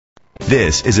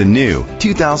This is a new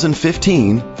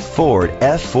 2015 Ford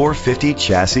F-450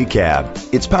 chassis cab.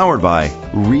 It's powered by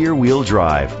rear-wheel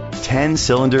drive,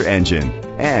 10-cylinder engine,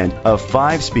 and a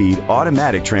 5-speed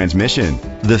automatic transmission.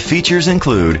 The features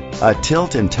include a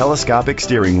tilt and telescopic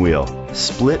steering wheel,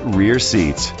 split rear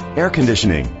seats, air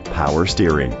conditioning, power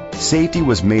steering. Safety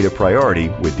was made a priority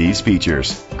with these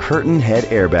features: curtain head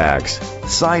airbags,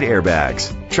 side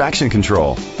airbags, traction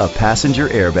control, a passenger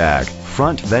airbag,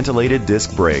 front ventilated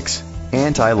disc brakes,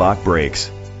 anti-lock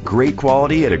brakes. Great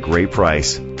quality at a great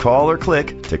price. Call or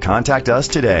click to contact us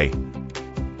today.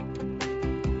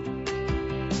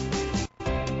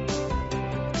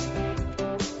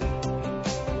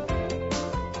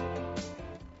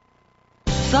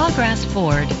 Sawgrass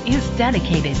Ford is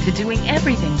dedicated to doing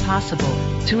everything possible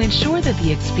to ensure that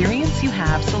the experience you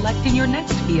have selecting your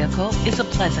next vehicle is a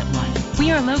pleasant one.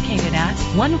 We are located at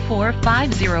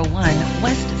 14501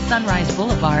 West Sunrise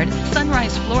Boulevard,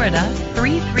 Sunrise, Florida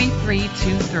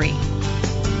 33323.